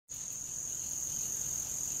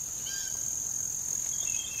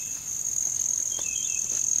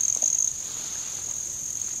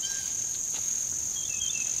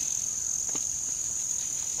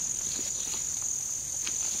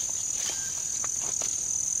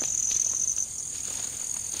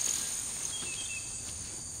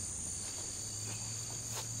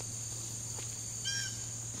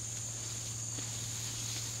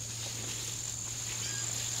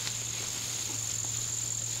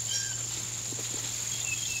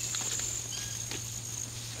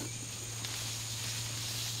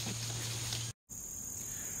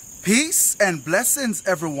Peace and blessings,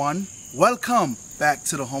 everyone. Welcome back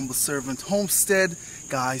to the Humble Servant Homestead.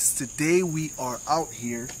 Guys, today we are out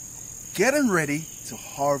here getting ready to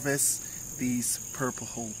harvest these purple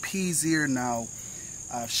whole peas here. Now,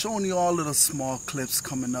 I've shown you all little small clips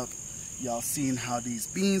coming up. Y'all seeing how these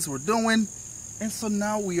beans were doing. And so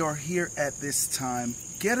now we are here at this time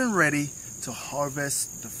getting ready to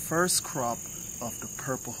harvest the first crop of the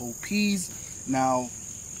purple whole peas. Now,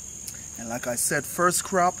 and like I said, first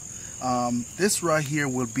crop. This right here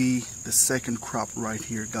will be the second crop right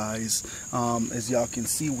here, guys. As y'all can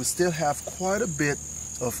see, we still have quite a bit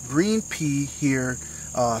of green pea here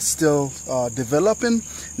still developing.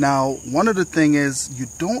 Now, one of the things is you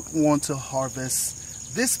don't want to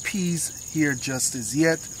harvest this peas here just as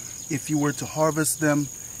yet. If you were to harvest them,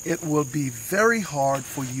 it will be very hard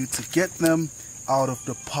for you to get them out of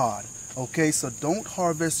the pod. Okay, so don't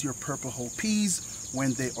harvest your purple whole peas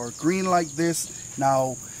when they are green like this.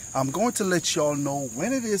 Now, I'm going to let y'all know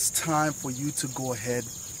when it is time for you to go ahead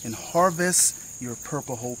and harvest your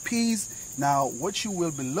purple whole peas. Now, what you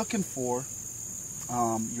will be looking for,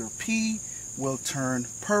 your pea will turn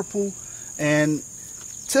purple, and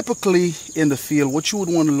typically in the field, what you would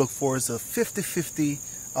want to look for is a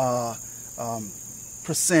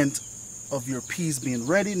 50-50% of your peas being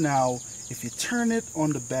ready. Now, if you turn it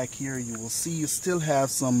on the back here, you will see you still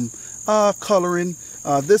have some coloring.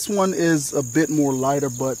 This one is a bit more lighter,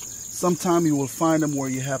 but sometime you will find them where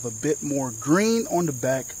you have a bit more green on the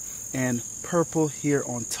back and purple here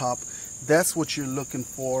on top. That's what you're looking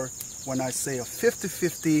for when I say a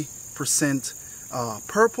 50-50%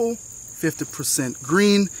 purple, 50%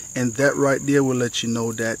 green, and that right there will let you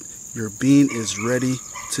know that your bean is ready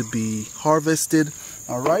to be harvested.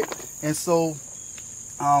 All right, and so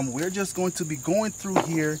we're just going to be going through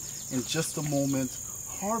here in just a moment,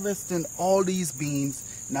 harvesting all these beans.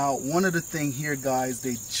 Now, one of the things here, guys,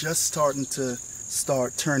 they just starting to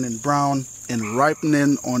turning brown and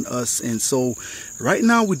ripening on us. And so right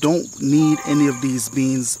now we don't need any of these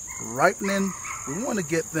beans ripening. We want to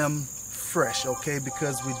get them fresh, okay,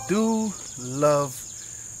 because we do love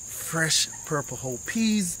fresh purple whole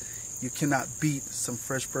peas. You cannot beat some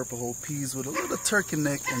fresh purple whole peas with a little turkey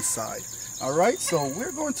neck inside. All right, so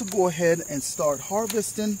we're going to go ahead and start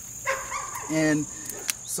harvesting. And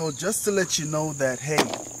so just to let you know that, hey,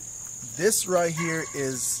 this right here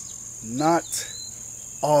is not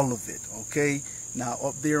all of it, okay? Now,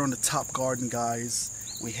 up there on the top garden, guys,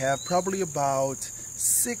 we have probably about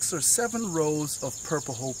 6 or 7 rows of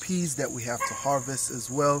purple whole peas that we have to harvest as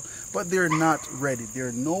well, but they're not ready.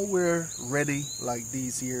 They're nowhere ready like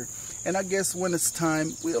these here. And I guess when it's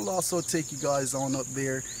time, we'll also take you guys on up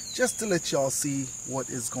there just to let y'all see what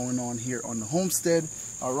is going on here on the homestead.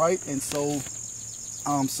 All right, and so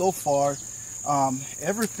so far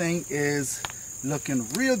everything is looking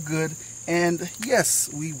real good, and yes,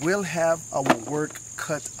 we will have our work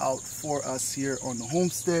cut out for us here on the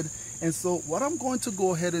homestead. And so what I'm going to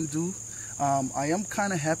go ahead and do, I am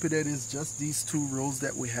kind of happy that it's just these 2 rows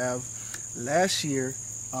that we have. Last year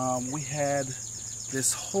we had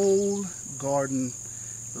this whole garden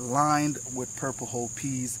lined with purple whole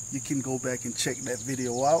peas. You can go back and check that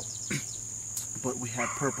video out. But we had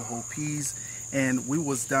purple whole peas, and we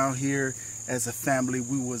was down here as a family.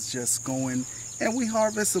 We was just going, and we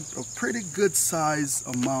harvested a pretty good size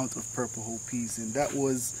amount of purple whole peas, and that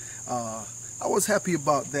was I was happy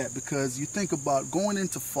about that, because you think about going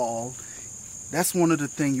into fall, that's one of the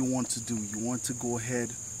things you want to do. You want to go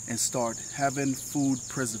ahead and start having food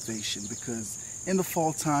preservation, because in the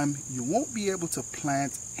fall time you won't be able to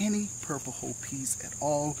plant any purple whole peas at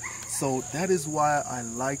all. So that is why I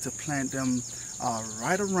like to plant them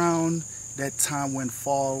right around that time when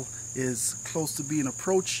fall is close to being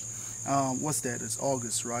approached. What's that? It's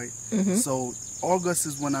August, right? Mm-hmm. So August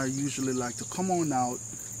is when I usually like to come on out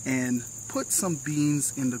and put some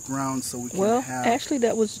beans in the ground so we can have... Well, actually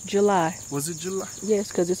that was July. Was it July? Yes,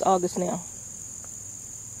 because it's August now.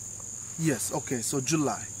 Yes, okay, so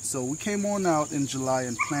July. So we came on out in July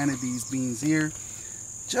and planted these beans here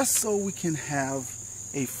just so we can have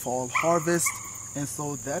a fall harvest. And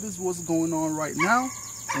so that is what's going on right now.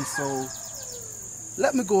 And so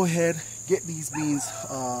let me go ahead, get these beans,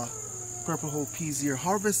 purple whole peas here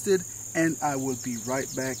harvested, and I will be right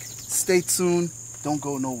back. Stay tuned, don't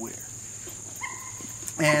go nowhere.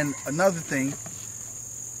 And another thing,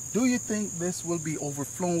 do you think this will be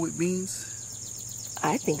overflowing with beans?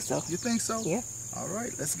 I think so. You think so? Yeah. All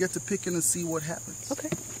right, let's get to picking and see what happens. Okay.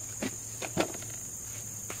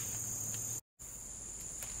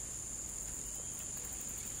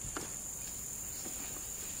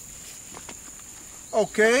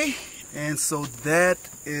 Okay, and so that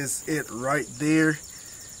is it right there.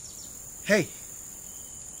 hey,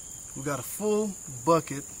 we got a full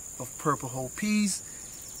bucket of purple whole peas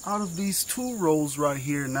out of these 2 rows right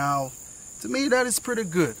here. Now, to me, that is pretty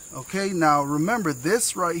good. Okay, now remember,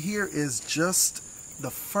 this right here is just the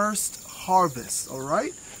first harvest. All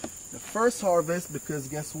right, the first harvest, because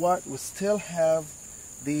guess what, we still have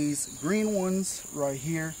these green ones right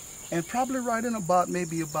here, and probably right in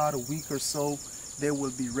maybe about a week or so they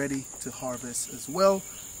will be ready to harvest as well.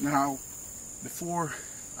 Now, before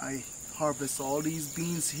I harvest all these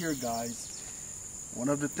beans here, guys, one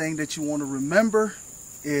of the things that you want to remember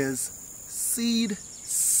is seed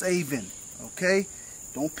saving. Okay,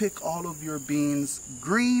 don't pick all of your beans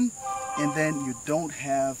green and then you don't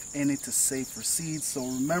have any to save for seeds. So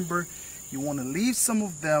remember, you want to leave some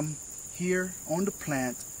of them here on the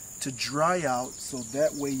plant to dry out, so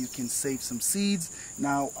that way you can save some seeds.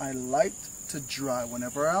 Now, I like to dry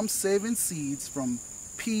whenever I'm saving seeds from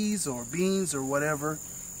peas or beans or whatever.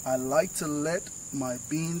 I like to let my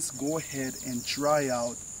beans go ahead and dry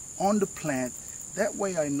out on the plant. That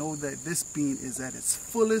way I know that this bean is at its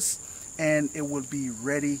fullest and it will be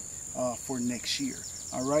ready for next year.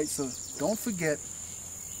 All right, so don't forget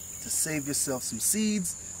to save yourself some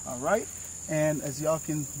seeds. All right, and as y'all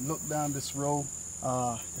can look down this row,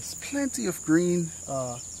 there's plenty of green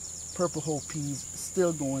purple whole peas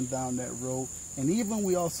still going down that row, and even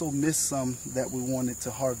we also missed some that we wanted to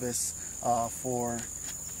harvest for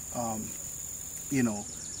you know,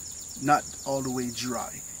 not all the way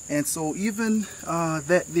dry. And so even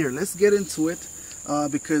that there, let's get into it,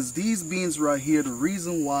 because these beans right here, the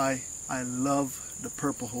reason why I love the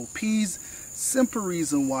purple whole peas, simple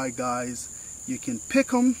reason why, guys, you can pick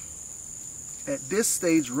them at this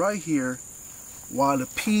stage right here while the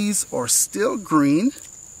peas are still green.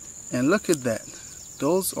 And look at that,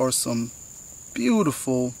 those are some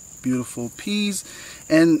beautiful peas,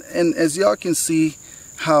 and as y'all can see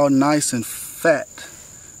how nice and fat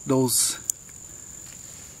those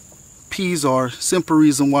peas are. Simple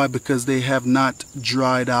reason why, because they have not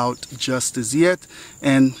dried out just as yet.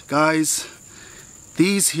 And guys,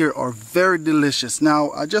 these here are very delicious.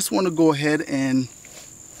 Now, I just want to go ahead and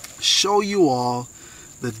show you all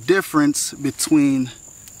the difference between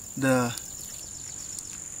the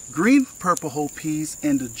green purple whole peas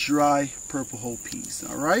and the dry purple whole peas.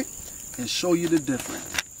 All right, and show you the difference.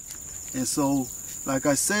 And so, like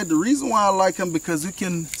I said, the reason why I like them, because you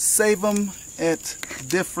can save them at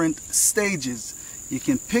different stages. You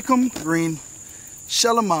can pick them green,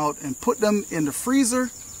 shell them out, and put them in the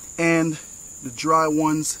freezer. And the dry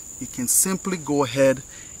ones, you can simply go ahead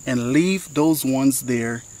and leave those ones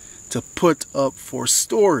there to put up for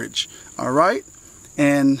storage. All right,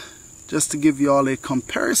 and just to give you all a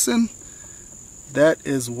comparison, that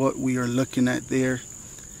is what we are looking at there.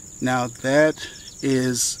 Now, that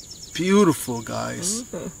is beautiful, guys.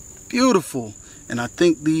 Beautiful. And I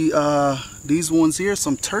think these ones here,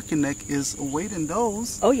 some turkey neck is awaiting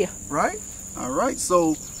those. Oh yeah. Right? All right.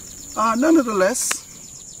 So nonetheless,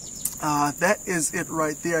 that is it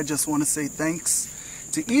right there. I just want to say thanks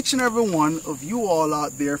to each and every one of you all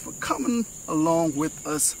out there for coming along with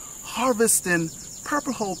us harvesting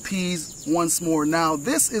purple whole peas once more. Now,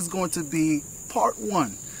 this is going to be part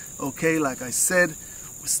 1. Okay, like I said,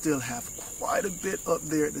 we still have quite a bit up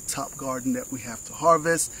there at the top garden that we have to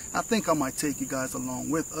harvest. I think I might take you guys along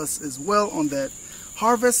with us as well on that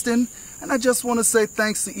harvesting. And I just want to say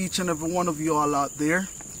thanks to each and every one of you all out there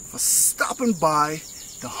for stopping by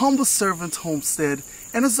the Humble Servant Homestead.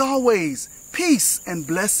 And as always, peace and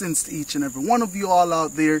blessings to each and every one of you all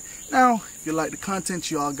out there. Now, if you like the content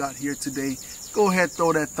you all got here today, go ahead,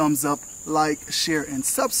 throw that thumbs up, like, share, and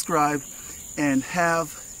subscribe, and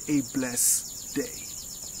have a blessed day.